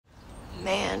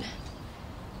Man,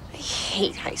 I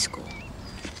hate high school.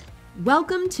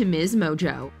 Welcome to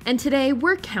MsMojo, and today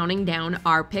we're counting down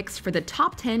our picks for the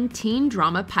top 10 teen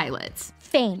drama pilots.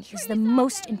 Fame is the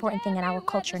most important thing in our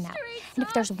culture now. And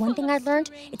if there's one thing I learned,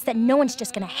 it's that no one's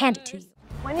just gonna hand it to you.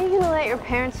 When are you gonna let your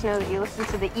parents know that you listen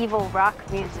to the evil rock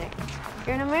music?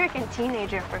 You're an American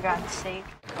teenager, for God's sake.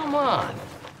 Come on.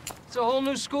 It's a whole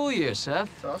new school year,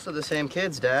 Seth. It's also the same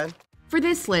kids, Dad. For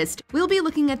this list, we'll be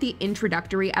looking at the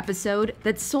introductory episode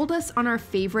that sold us on our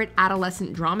favorite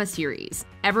adolescent drama series.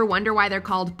 Ever wonder why they're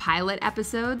called pilot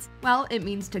episodes? Well, it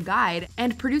means to guide,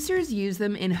 and producers use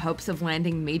them in hopes of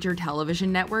landing major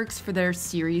television networks for their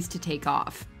series to take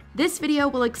off. This video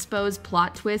will expose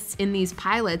plot twists in these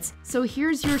pilots, so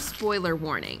here's your spoiler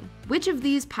warning. Which of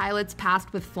these pilots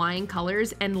passed with flying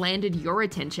colors and landed your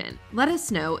attention? Let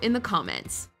us know in the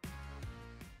comments.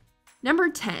 Number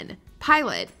 10.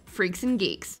 Pilot, Freaks and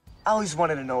Geeks. I always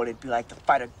wanted to know what it'd be like to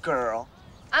fight a girl.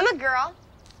 I'm a girl.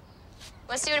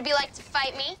 Let's see what it'd be like to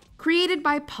fight me. Created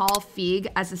by Paul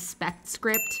Feig as a spec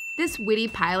script, this witty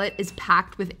pilot is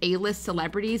packed with A-list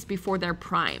celebrities before their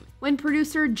prime. When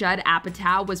producer Judd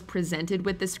Apatow was presented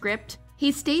with the script,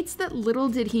 he states that little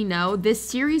did he know this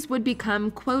series would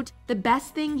become, quote, the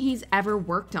best thing he's ever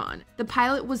worked on. The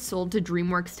pilot was sold to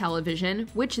DreamWorks Television,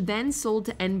 which then sold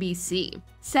to NBC.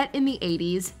 Set in the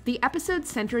 80s, the episode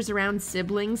centers around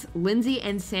siblings Lindsay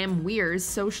and Sam Weir's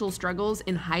social struggles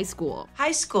in high school.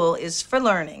 High school is for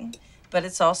learning, but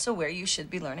it's also where you should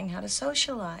be learning how to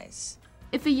socialize.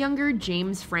 If a younger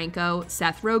James Franco,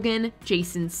 Seth Rogen,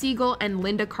 Jason Segel, and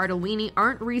Linda Cardellini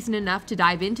aren't reason enough to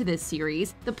dive into this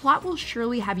series, the plot will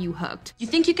surely have you hooked. You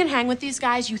think you can hang with these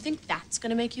guys? You think that's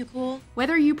gonna make you cool?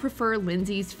 Whether you prefer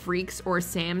Lindsay's freaks or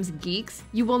Sam's geeks,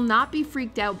 you will not be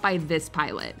freaked out by this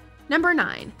pilot. Number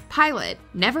 9. Pilot,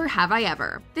 Never Have I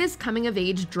Ever. This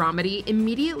coming-of-age dramedy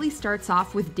immediately starts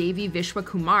off with Devi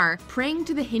Vishwakumar praying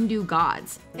to the Hindu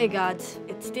gods. Hey gods,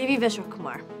 it's Devi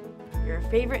Vishwakumar, your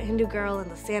favorite Hindu girl in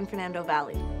the San Fernando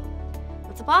Valley.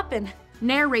 What's a poppin'?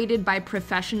 Narrated by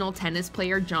professional tennis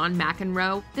player John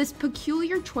McEnroe, this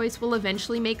peculiar choice will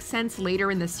eventually make sense later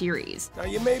in the series. Now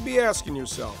you may be asking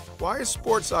yourself, why is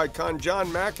sports icon John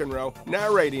McEnroe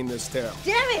narrating this tale?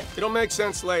 Damn it! It'll make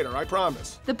sense later, I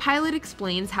promise. The pilot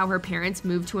explains how her parents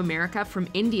moved to America from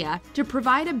India to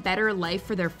provide a better life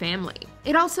for their family.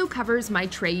 It also covers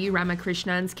Maitreyi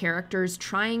Ramakrishnan's character's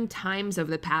trying times of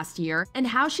the past year and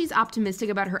how she's optimistic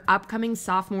about her upcoming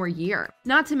sophomore year.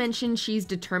 Not to mention she's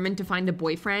determined to find a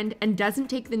boyfriend and doesn't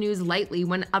take the news lightly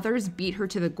when others beat her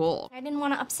to the goal. I didn't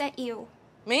want to upset you.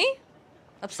 Me?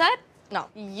 Upset? No,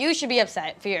 you should be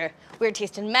upset for your weird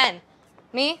taste in men.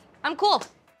 Me? I'm cool.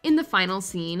 In the final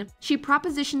scene, she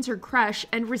propositions her crush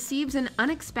and receives an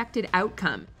unexpected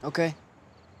outcome. Okay.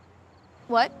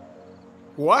 What?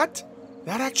 What?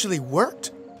 That actually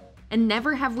worked? And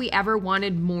never have we ever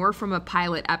wanted more from a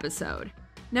pilot episode.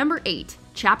 Number 8,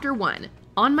 Chapter 1,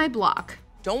 On My Block.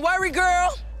 Don't worry,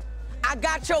 girl. I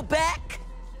got your back.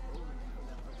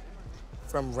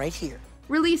 From right here.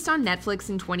 Released on Netflix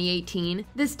in 2018,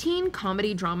 this teen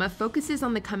comedy drama focuses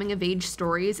on the coming-of-age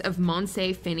stories of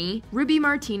Monse Finney, Ruby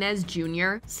Martinez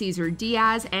Jr., Cesar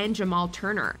Diaz, and Jamal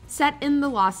Turner. Set in the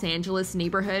Los Angeles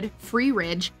neighborhood, Free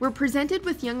Ridge, we're presented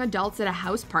with young adults at a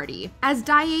house party. As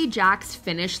Daiei Jack's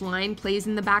Finish Line plays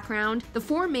in the background, the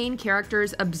four main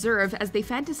characters observe as they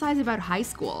fantasize about high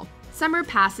school. Summer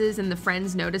passes and the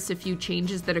friends notice a few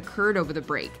changes that occurred over the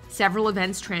break. Several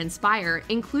events transpire,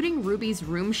 including Ruby's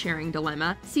room-sharing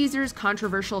dilemma, Caesar's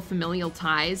controversial familial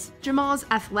ties, Jamal's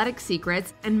athletic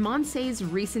secrets, and Monse's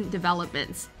recent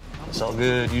developments. It's all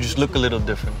good. You just look a little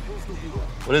different.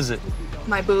 What is it?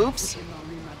 My boobs?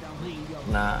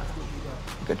 Nah.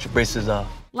 Got your braces off.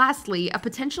 Lastly, a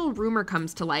potential rumor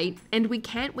comes to light, and we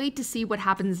can't wait to see what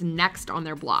happens next on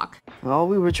their block. All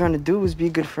we were trying to do was be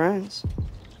good friends.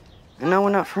 And now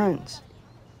we're not friends.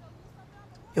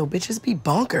 Yo, bitches be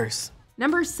bonkers.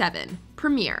 Number 7,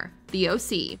 Premiere, The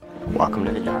OC. Welcome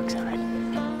to the dark side.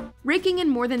 Raking in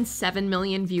more than 7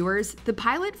 million viewers, the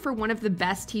pilot for one of the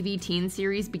best TV teen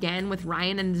series began with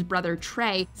Ryan and his brother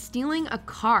Trey stealing a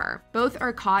car. Both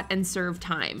are caught and serve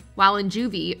time. While in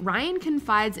juvie, Ryan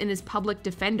confides in his public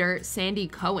defender, Sandy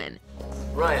Cohen.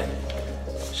 Ryan,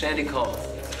 Sandy called.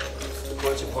 The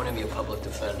court's appointing me a public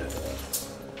defender.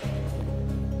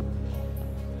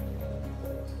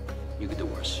 You get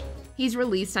divorce. He's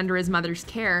released under his mother's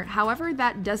care, however,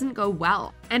 that doesn't go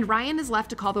well, and Ryan is left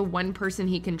to call the one person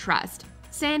he can trust.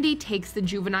 Sandy takes the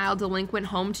juvenile delinquent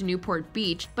home to Newport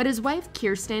Beach, but his wife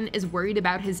Kirsten is worried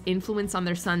about his influence on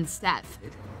their son Seth.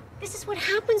 This is what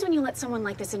happens when you let someone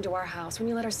like this into our house, when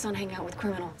you let our son hang out with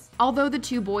criminals. Although the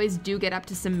two boys do get up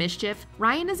to some mischief,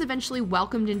 Ryan is eventually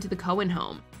welcomed into the Cohen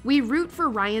home. We root for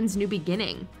Ryan's new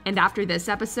beginning, and after this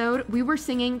episode, we were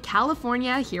singing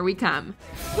California, Here We Come.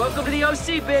 Welcome to the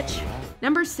OC, bitch.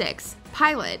 Number 6,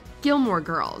 pilot, Gilmore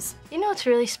Girls. You know what's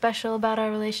really special about our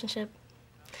relationship?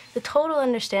 The total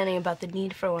understanding about the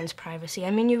need for one's privacy.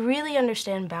 I mean, you really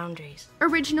understand boundaries.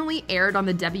 Originally aired on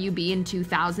the WB in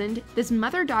 2000, this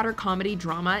mother-daughter comedy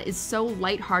drama is so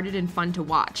lighthearted and fun to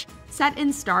watch. Set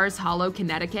in Stars Hollow,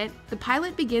 Connecticut, the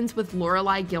pilot begins with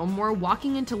Lorelai Gilmore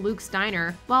walking into Luke's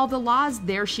diner while the Law's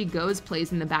There She Goes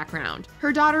plays in the background.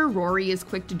 Her daughter Rory is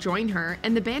quick to join her,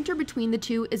 and the banter between the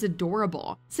two is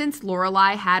adorable. Since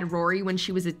Lorelai had Rory when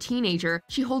she was a teenager,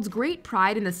 she holds great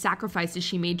pride in the sacrifices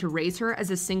she made to raise her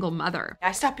as a single mother.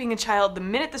 I stopped being a child the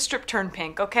minute the strip turned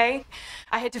pink, okay?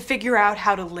 I had to figure out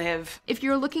how to live. If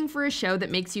you're looking for a show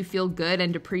that makes you feel good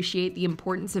and appreciate the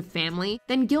importance of family,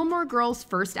 then Gilmore Girls'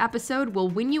 first episode will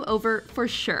win you over for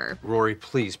sure. Rory,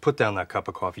 please, put down that cup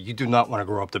of coffee. You do not want to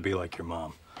grow up to be like your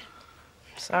mom.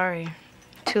 Sorry.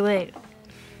 Too late.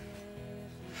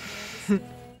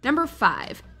 Number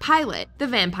 5, pilot, The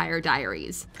Vampire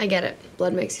Diaries. I get it.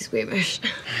 Blood makes you squeamish.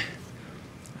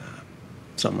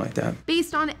 Something like that.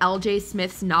 Based on L.J.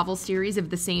 Smith's novel series of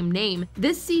the same name,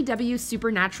 this CW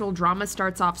supernatural drama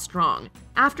starts off strong.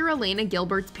 After Elena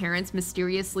Gilbert's parents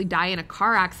mysteriously die in a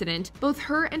car accident, both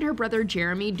her and her brother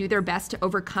Jeremy do their best to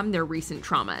overcome their recent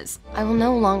traumas. I will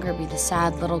no longer be the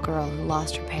sad little girl who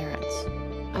lost her parents.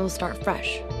 I will start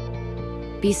fresh.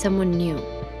 Be someone new.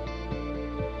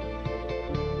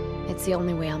 It's the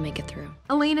only way I'll make it through.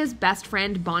 Elena's best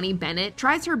friend, Bonnie Bennett,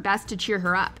 tries her best to cheer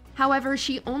her up. However,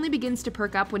 she only begins to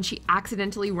perk up when she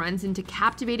accidentally runs into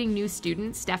captivating new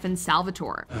student Stefan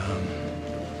Salvatore.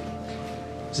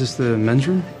 Is this the men's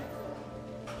room?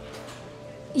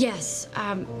 Yes,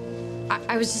 I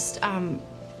was just,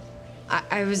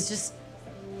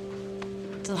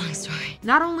 it's a long story.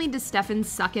 Not only does Stefan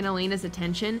suck in Elena's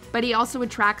attention, but he also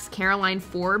attracts Caroline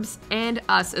Forbes and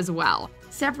us as well.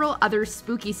 Several other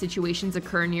spooky situations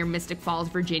occur near Mystic Falls,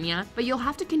 Virginia, but you'll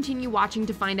have to continue watching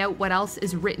to find out what else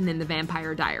is written in the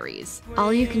Vampire Diaries.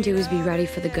 All you can do is be ready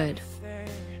for the good.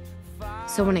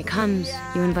 So when it comes,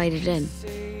 you invite it in.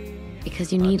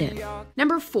 Because you need it.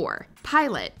 Number 4,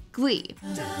 pilot, Glee.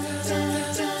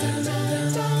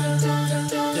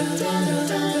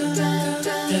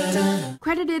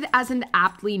 Credited as an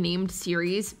aptly named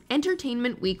series,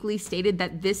 Entertainment Weekly stated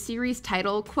that this series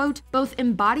title, quote, both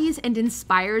embodies and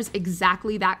inspires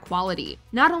exactly that quality.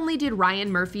 Not only did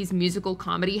Ryan Murphy's musical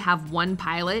comedy have one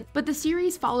pilot, but the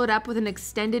series followed up with an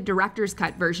extended director's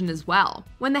cut version as well.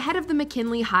 When the head of the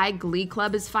McKinley High Glee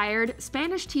Club is fired,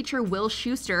 Spanish teacher Will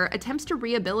Schuster attempts to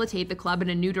rehabilitate the club in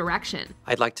a new direction.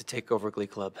 I'd like to take over Glee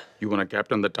Club. You want to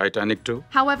captain the Titanic too?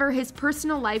 However, his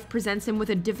personal life presents him with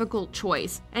a difficult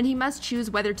choice, and he must choose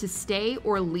whether to stay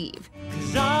or leave.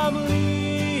 'Cause I'm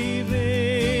leaving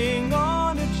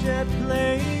on a jet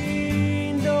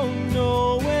plane, don't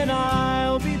know when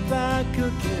I'll be back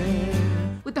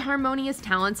again. With the harmonious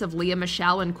talents of Leah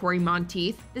Michele and Corey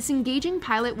Monteith, this engaging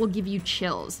pilot will give you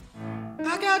chills.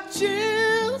 I got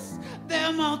chills,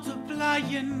 they're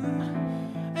multiplying,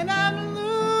 and I'm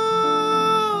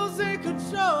losing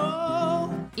control.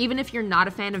 Even if you're not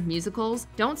a fan of musicals,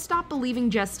 don't stop believing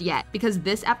just yet, because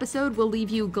this episode will leave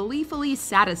you gleefully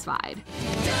satisfied.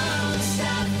 Don't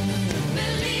stop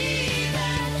believing.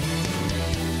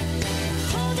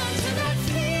 Hold on to that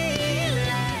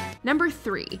feeling. Number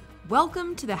 3,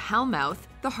 welcome to the Hellmouth,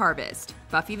 the Harvest,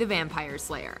 Buffy the Vampire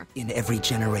Slayer. In every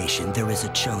generation, there is a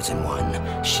chosen one.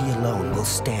 She alone will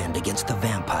stand against the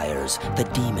vampires, the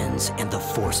demons, and the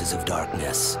forces of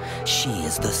darkness. She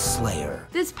is the Slayer.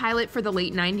 This pilot for the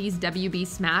late 90s WB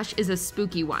smash is a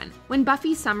spooky one. When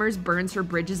Buffy Summers burns her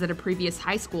bridges at a previous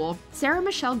high school, Sarah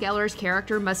Michelle Gellar's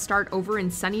character must start over in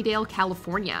Sunnydale,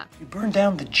 California. You burned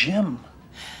down the gym.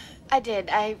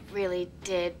 I really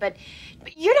did, but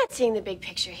you're not seeing the big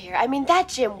picture here. I mean, that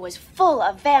gym was full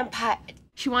of vampires.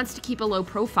 She wants to keep a low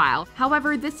profile.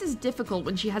 However, this is difficult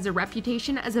when she has a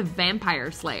reputation as a vampire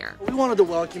slayer. We wanted to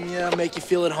welcome you, make you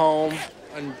feel at home,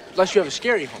 unless you have a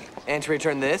scary home. And to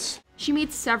return this? She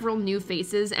meets several new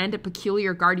faces and a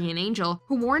peculiar guardian angel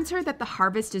who warns her that the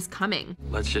harvest is coming.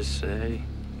 Let's just say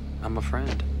I'm a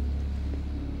friend.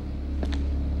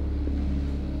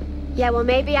 Yeah, well,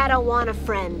 maybe I don't want a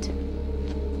friend.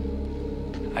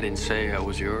 I didn't say I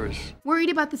was yours. Worried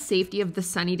about the safety of the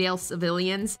Sunnydale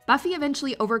civilians, Buffy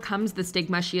eventually overcomes the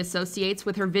stigma she associates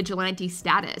with her vigilante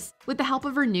status. With the help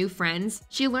of her new friends,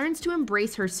 she learns to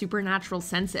embrace her supernatural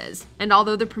senses. And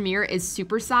although the premiere is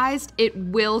supersized, it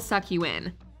will suck you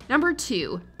in. Number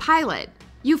 2. Pilot.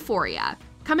 Euphoria.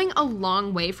 Coming a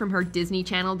long way from her Disney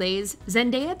Channel days,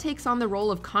 Zendaya takes on the role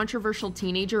of controversial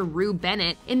teenager Rue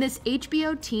Bennett in this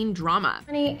HBO teen drama.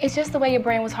 Honey, it's just the way your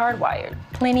brain was hardwired.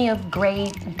 Plenty of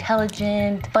great,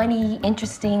 intelligent, funny,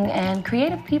 interesting, and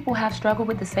creative people have struggled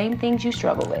with the same things you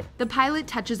struggle with. The pilot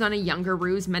touches on a younger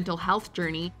Rue's mental health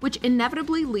journey, which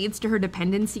inevitably leads to her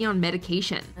dependency on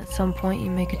medication. At some point,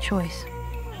 you make a choice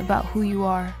about who you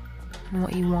are and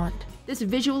what you want. This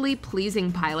visually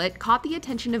pleasing pilot caught the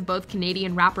attention of both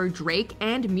Canadian rapper Drake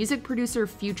and music producer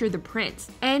Future the Prince,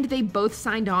 and they both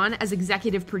signed on as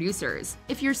executive producers.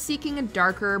 If you're seeking a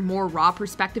darker, more raw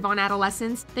perspective on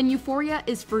adolescence, then Euphoria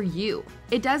is for you.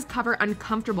 It does cover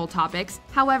uncomfortable topics,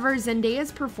 however,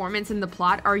 Zendaya's performance and the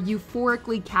plot are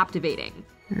euphorically captivating.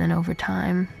 And then over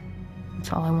time,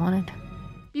 that's all I wanted.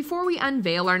 Before we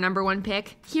unveil our number 1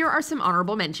 pick, here are some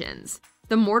honorable mentions.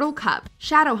 The Mortal Cup,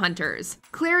 Shadowhunters.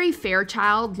 Clary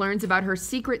Fairchild learns about her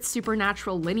secret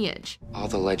supernatural lineage. All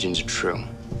the legends are true.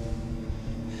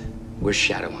 We're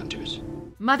Shadowhunters.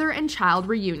 Mother and Child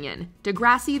Reunion,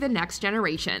 Degrassi: The Next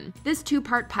Generation. This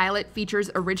 2-part pilot features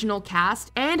original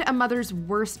cast and a mother's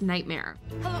worst nightmare.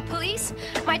 Hello, police?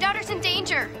 My daughter's in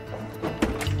danger.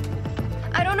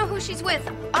 I don't know who she's with.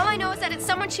 All I know is that it's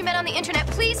someone she met on the internet.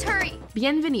 Please hurry.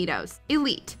 Bienvenidos,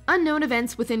 Elite. Unknown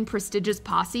events within prestigious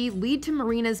posse lead to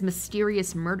Marina's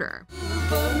mysterious murder.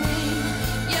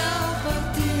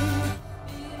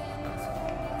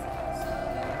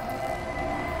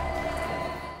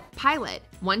 Pilot,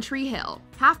 One Tree Hill.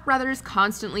 Half-brothers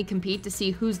constantly compete to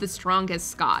see who's the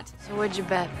strongest Scott. So what'd you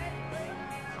bet?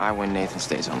 I win, Nathan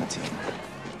stays on the team.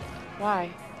 Why?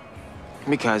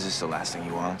 Because it's the last thing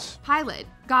he wants. Pilot,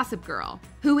 Gossip Girl.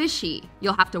 Who is she?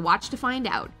 You'll have to watch to find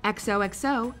out.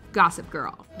 XOXO, Gossip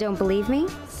Girl. Don't believe me?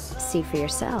 See for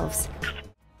yourselves.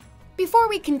 Before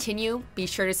we continue, be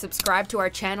sure to subscribe to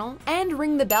our channel and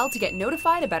ring the bell to get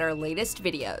notified about our latest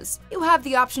videos. You have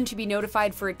the option to be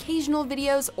notified for occasional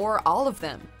videos or all of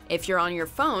them. If you're on your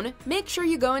phone, make sure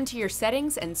you go into your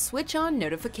settings and switch on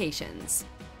notifications.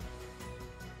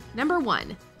 Number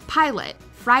 1. Pilot,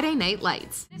 Friday Night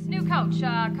Lights. This new coach,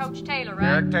 Coach Taylor,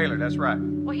 right? Eric Taylor, that's right.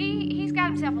 Well, he's got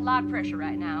himself a lot of pressure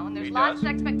right now, and there's lots of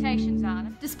expectations on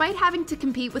him. Despite having to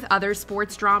compete with other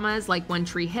sports dramas like One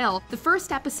Tree Hill, the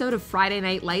first episode of Friday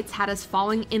Night Lights had us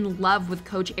falling in love with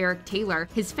Coach Eric Taylor,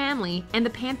 his family, and the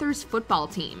Panthers football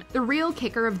team. The real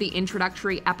kicker of the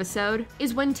introductory episode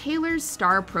is when Taylor's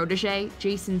star protege,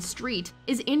 Jason Street,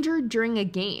 is injured during a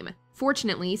game.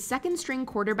 Fortunately, second-string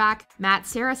quarterback Matt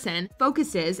Saracen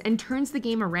focuses and turns the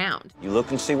game around. You look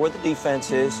and see where the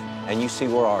defense is, and you see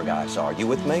where our guys are. You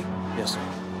with me? Yes, sir.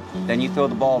 Then you throw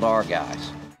the ball to our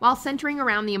guys. While centering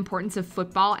around the importance of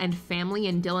football and family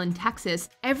in Dillon, Texas,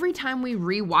 every time we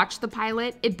re-watch the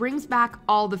pilot, it brings back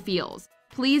all the feels.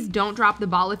 Please don't drop the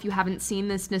ball if you haven't seen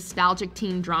this nostalgic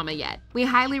teen drama yet. We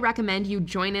highly recommend you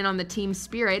join in on the team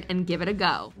spirit and give it a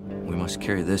go. We must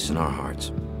carry this in our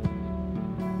hearts,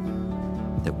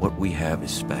 that what we have is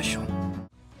special.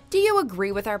 Do you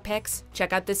agree with our picks?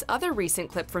 Check out this other recent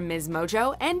clip from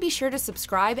MsMojo and be sure to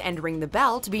subscribe and ring the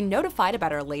bell to be notified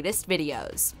about our latest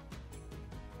videos.